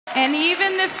And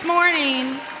even this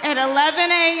morning at 11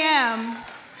 a.m.,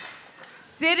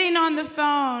 sitting on the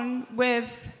phone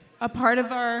with a part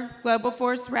of our Global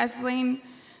Force Wrestling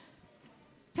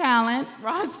talent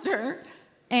roster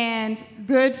and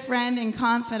good friend and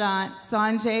confidant,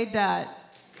 Sanjay Dutt,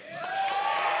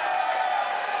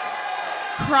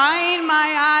 crying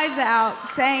my eyes out,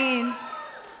 saying,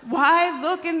 why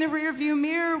look in the rearview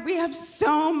mirror? We have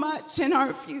so much in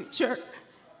our future.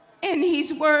 And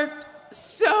he's worked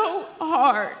so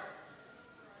hard.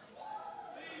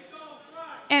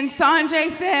 And Sanjay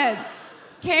said,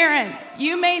 Karen,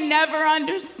 you may never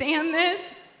understand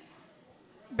this,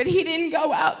 but he didn't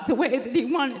go out the way that he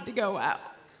wanted to go out.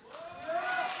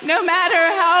 No matter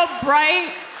how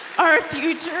bright our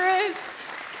future is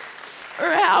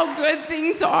or how good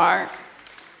things are,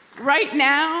 right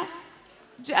now,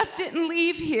 Jeff didn't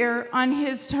leave here on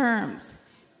his terms.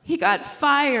 He got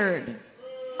fired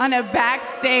on a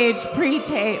backstage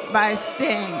pre-tape by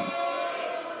Sting.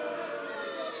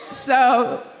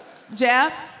 So,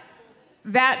 Jeff,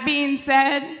 that being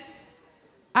said,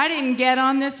 I didn't get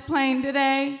on this plane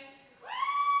today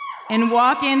and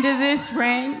walk into this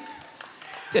ring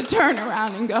to turn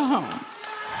around and go home.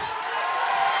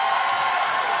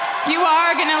 You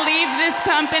are gonna leave this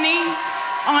company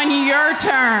on your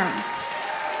terms.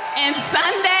 And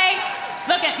Sunday,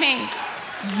 look at me,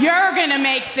 you're gonna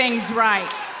make things right.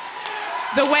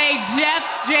 The way Jeff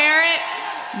Jarrett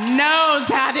knows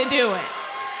how to do it.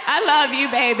 I love you,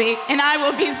 baby, and I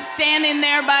will be standing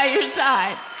there by your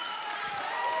side.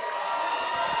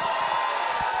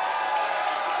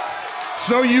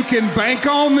 So you can bank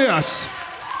on this.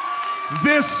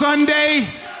 This Sunday,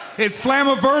 it's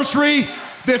Slammiversary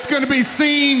that's gonna be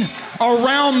seen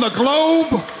around the globe.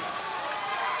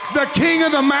 The King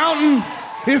of the Mountain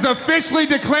is officially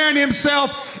declaring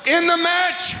himself in the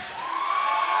match.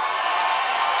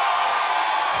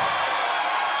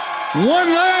 One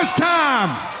last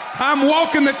time, I'm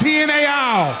walking the TNA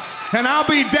aisle, and I'll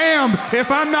be damned if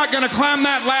I'm not gonna climb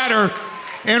that ladder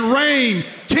and reign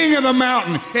King of the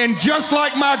Mountain. And just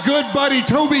like my good buddy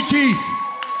Toby Keith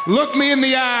looked me in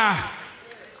the eye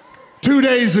 2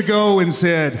 days ago and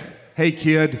said, hey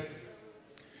kid,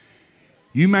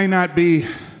 you may not be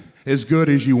as good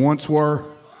as you once were,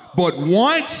 but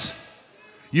once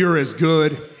you're as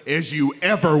good as you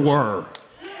ever were.